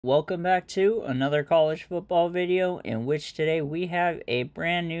Welcome back to another college football video in which today we have a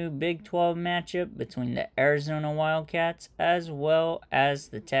brand new Big 12 matchup between the Arizona Wildcats as well as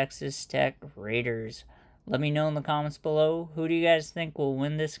the Texas Tech Raiders. Let me know in the comments below, who do you guys think will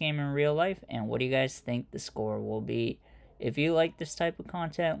win this game in real life and what do you guys think the score will be? If you like this type of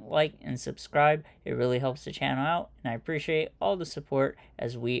content, like and subscribe. It really helps the channel out, and I appreciate all the support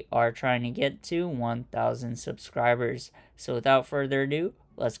as we are trying to get to 1,000 subscribers. So without further ado,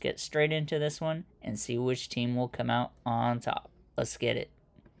 let's get straight into this one and see which team will come out on top. Let's get it.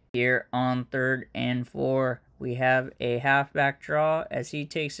 Here on 3rd and 4, we have a halfback draw as he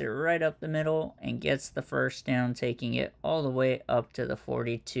takes it right up the middle and gets the first down, taking it all the way up to the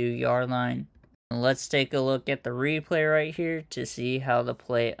 42-yard line. Let's take a look at the replay right here to see how the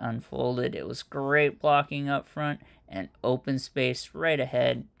play unfolded. It was great blocking up front and open space right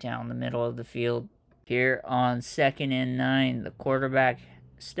ahead down the middle of the field. Here on 2nd and 9, the quarterback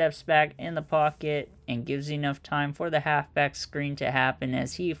steps back in the pocket and gives enough time for the halfback screen to happen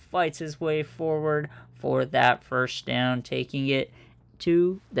as he fights his way forward for that first down, taking it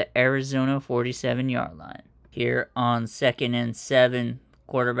to the Arizona 47-yard line. Here on 2nd and 7,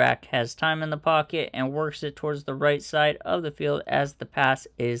 quarterback has time in the pocket and works it towards the right side of the field as the pass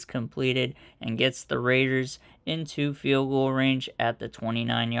is completed and gets the Raiders into field goal range at the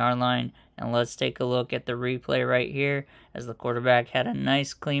 29-yard line. And let's take a look at the replay right here as the quarterback had a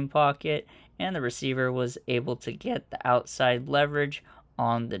nice clean pocket and the receiver was able to get the outside leverage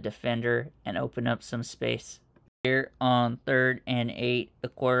on the defender and open up some space. Here on 3rd and 8, the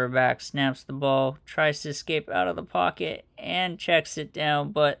quarterback snaps the ball, tries to escape out of the pocket, and checks it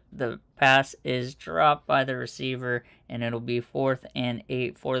down, but the pass is dropped by the receiver, and it'll be 4th and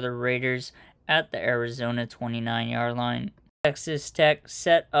 8 for the Raiders at the Arizona 29-yard line. Texas Tech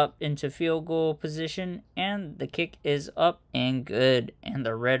set up into field goal position, and the kick is up and good, and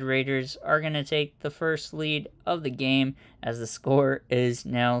the Red Raiders are going to take the first lead of the game as the score is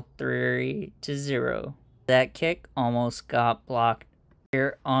now 3-0. That kick almost got blocked.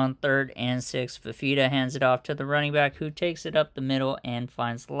 Here on 3rd and 6, Fafita hands it off to the running back who takes it up the middle and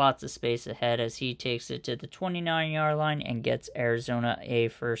finds lots of space ahead as he takes it to the 29-yard line and gets Arizona a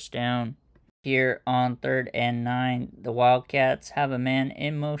first down. Here on 3rd and 9, the Wildcats have a man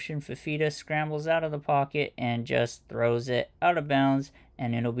in motion. Fafita scrambles out of the pocket and just throws it out of bounds,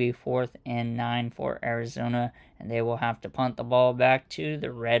 and it'll be 4th and 9 for Arizona, and they will have to punt the ball back to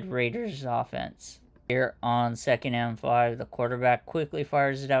the Red Raiders offense. Here on 2nd and 5, the quarterback quickly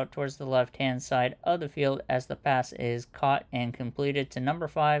fires it out towards the left-hand side of the field as the pass is caught and completed to number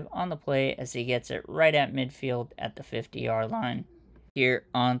 5 on the play as he gets it right at midfield at the 50-yard line. Here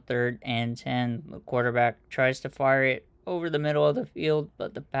on 3rd and 10, the quarterback tries to fire it over the middle of the field,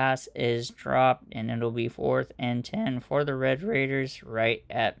 but the pass is dropped and it'll be 4th and 10 for the Red Raiders right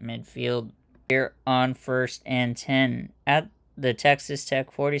at midfield. Here on 1st and 10, at the Texas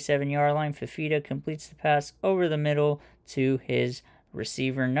Tech 47-yard line, Fafita completes the pass over the middle to his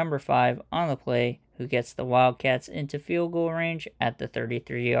receiver number 5 on the play, who gets the Wildcats into field goal range at the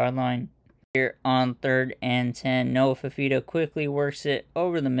 33-yard line. Here on 3rd and 10, Noah Fafita quickly works it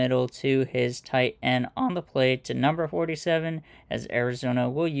over the middle to his tight end on the play to number 47 as Arizona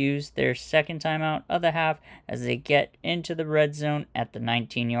will use their second timeout of the half as they get into the red zone at the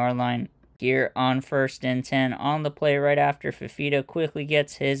 19-yard line. Here on 1st and 10, on the play right after, Fafita quickly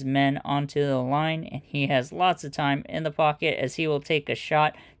gets his men onto the line, and he has lots of time in the pocket as he will take a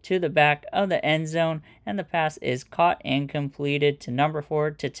shot to the back of the end zone, and the pass is caught and completed to number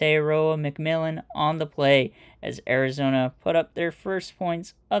 4, Tateroa McMillan on the play, as Arizona put up their first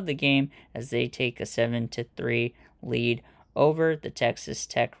points of the game as they take a 7-3 lead over the Texas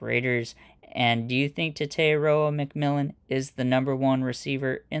Tech Raiders. And do you think Tateroa McMillan is the number 1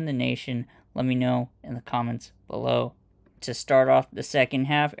 receiver in the nation? Let me know in the comments below. To start off the second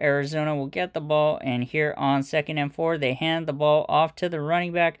half, Arizona will get the ball, and here on 2nd and 4, they hand the ball off to the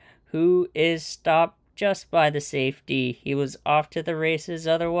running back who is stopped just by the safety. He was off to the races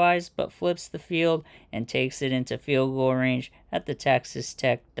otherwise, but flips the field and takes it into field goal range at the Texas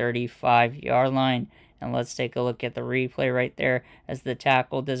Tech 35-yard line. And let's take a look at the replay right there as the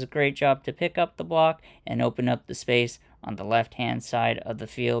tackle does a great job to pick up the block and open up the space on the left-hand side of the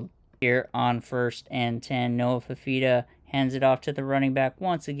field. Here on 1st and 10, Noah Fafita hands it off to the running back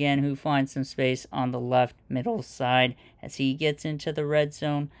once again, who finds some space on the left middle side as he gets into the red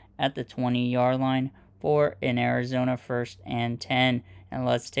zone at the 20-yard line for an Arizona 1st and 10. And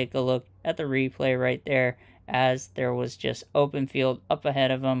let's take a look at the replay right there as there was just open field up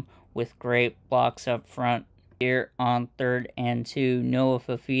ahead of him with great blocks up front. Here on 3rd and 2, Noah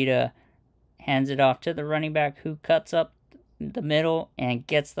Fafita hands it off to the running back who cuts up the middle and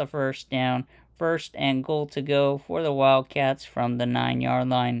gets the first down. First and goal to go for the Wildcats from the 9-yard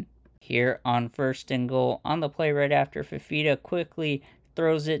line. Here on first and goal, on the play right after, Fifita quickly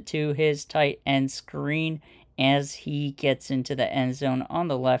throws it to his tight end screen as he gets into the end zone on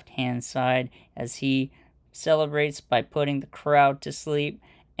the left-hand side as he celebrates by putting the crowd to sleep.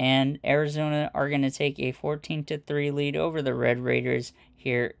 And Arizona are going to take a 14-3 lead over the Red Raiders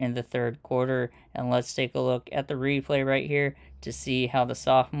here in the third quarter. And let's take a look at the replay right here to see how the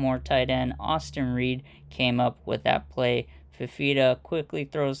sophomore tight end Austin Reed came up with that play. Fifita quickly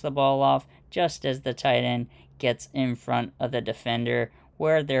throws the ball off just as the tight end gets in front of the defender,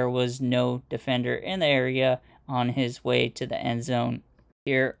 where there was no defender in the area on his way to the end zone.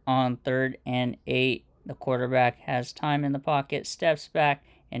 Here on 3rd and 8, the quarterback has time in the pocket, steps back,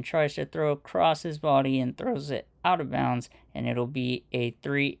 and tries to throw across his body and throws it out of bounds, and it'll be a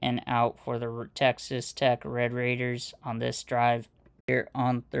 3 and out for the Texas Tech Red Raiders on this drive. Here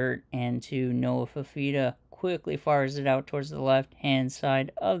on 3rd and 2, Noah Fifita quickly fires it out towards the left-hand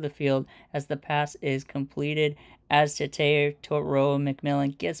side of the field as the pass is completed, as Tateo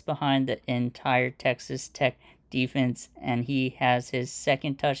McMillan gets behind the entire Texas Tech defense, and he has his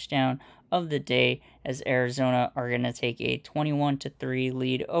second touchdown of the day as Arizona are going to take a 21-3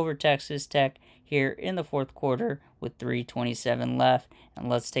 lead over Texas Tech here in the fourth quarter with 3:27 left. And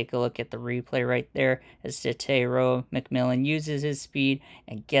let's take a look at the replay right there as Tateo McMillan uses his speed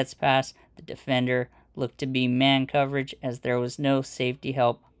and gets past the defender. Looked to be man coverage as there was no safety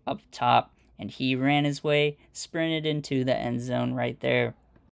help up top, and he ran his way, sprinted into the end zone right there.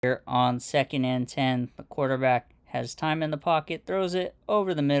 Here on 2nd and 10, the quarterback has time in the pocket, throws it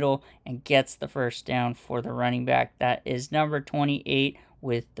over the middle, and gets the first down for the running back. That is number 28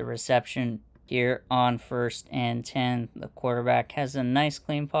 with the reception. Here on 1st and 10, the quarterback has a nice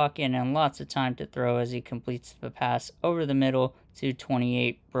clean pocket and lots of time to throw as he completes the pass over the middle to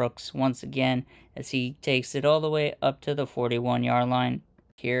 28 Brooks once again as he takes it all the way up to the 41-yard line.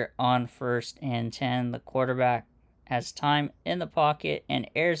 Here on 1st and 10, the quarterback has time in the pocket and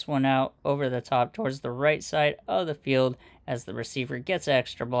airs one out over the top towards the right side of the field as the receiver gets an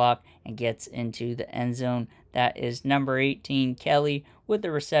extra block and gets into the end zone. That is number 18, Kelly, with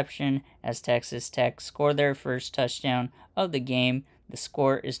the reception as Texas Tech scored their first touchdown of the game. The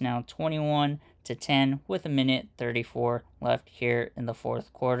score is now 21-10 with 1:34 left here in the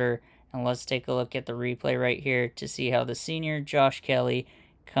fourth quarter. And let's take a look at the replay right here to see how the senior Josh Kelly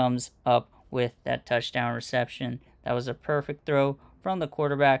comes up with that touchdown reception. That was a perfect throw from the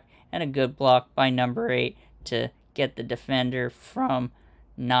quarterback and a good block by number 8 to get the defender from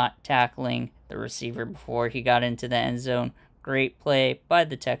not tackling the receiver before he got into the end zone. Great play by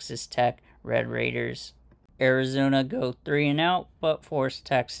the Texas Tech Red Raiders. Arizona go 3 and out, but force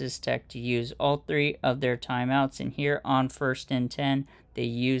Texas Tech to use all 3 of their timeouts. And here on 1st and 10, they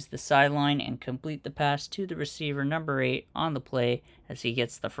use the sideline and complete the pass to the receiver number 8 on the play as he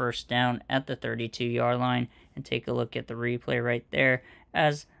gets the first down at the 32-yard line. And take a look at the replay right there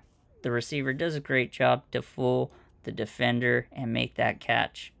as the receiver does a great job to fool the defender and make that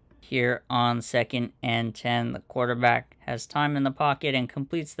catch. Here on 2nd and 10, the quarterback has time in the pocket and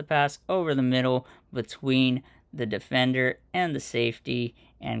completes the pass over the middle between the defender and the safety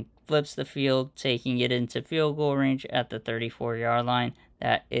and flips the field, taking it into field goal range at the 34-yard line.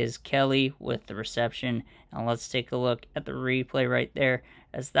 That is Kelly with the reception. And let's take a look at the replay right there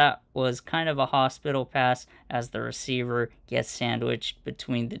as that was kind of a hospital pass as the receiver gets sandwiched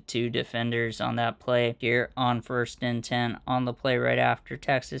between the 2 defenders on that play. Here on 1st and 10, on the play right after,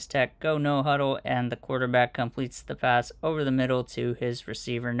 Texas Tech go no huddle and the quarterback completes the pass over the middle to his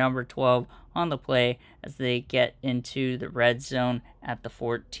receiver number 12 on the play as they get into the red zone at the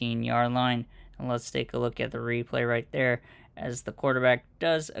 14-yard line. And let's take a look at the replay right there as the quarterback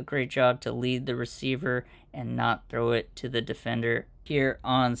does a great job to lead the receiver and not throw it to the defender. Here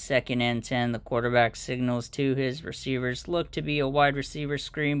on 2nd and 10, the quarterback signals to his receivers. Look to be a wide receiver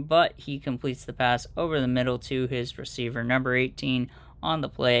screen, but he completes the pass over the middle to his receiver number 18 on the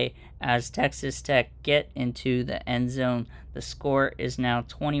play as Texas Tech get into the end zone. The score is now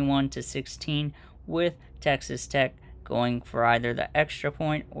 21-16 with Texas Tech going for either the extra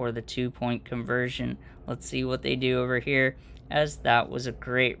point or the 2-point conversion. Let's see what they do over here as that was a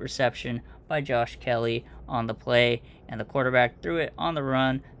great reception by Josh Kelly on the play, and the quarterback threw it on the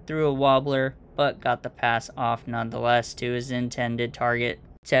run, threw a wobbler, but got the pass off nonetheless to his intended target.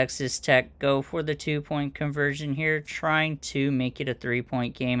 Texas Tech go for the 2-point conversion here, trying to make it a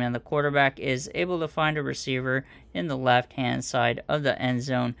 3-point game, and the quarterback is able to find a receiver in the left-hand side of the end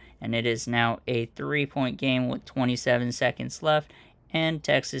zone, and it is now a 3-point game with 27 seconds left, and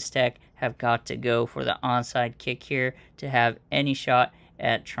Texas Tech have got to go for the onside kick here to have any shot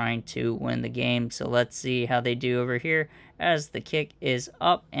at trying to win the game. So let's see how they do over here as the kick is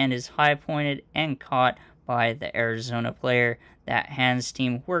up and is high pointed and caught by the Arizona player. That hands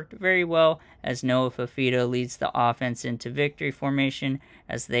team worked very well as Noah Fafita leads the offense into victory formation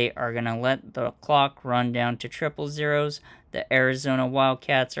as they are going to let the clock run down to triple zeros. The Arizona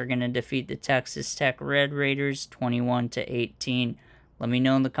Wildcats are going to defeat the Texas Tech Red Raiders 21-18. Let me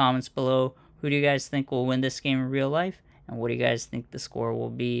know in the comments below, who do you guys think will win this game in real life, and what do you guys think the score will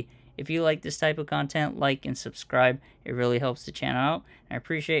be? If you like this type of content, like and subscribe. It really helps the channel out. And I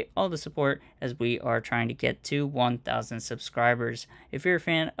appreciate all the support as we are trying to get to 1,000 subscribers. If you're a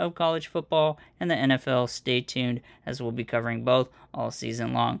fan of college football and the NFL, stay tuned as we'll be covering both all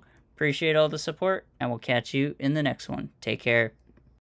season long. Appreciate all the support, and we'll catch you in the next one. Take care.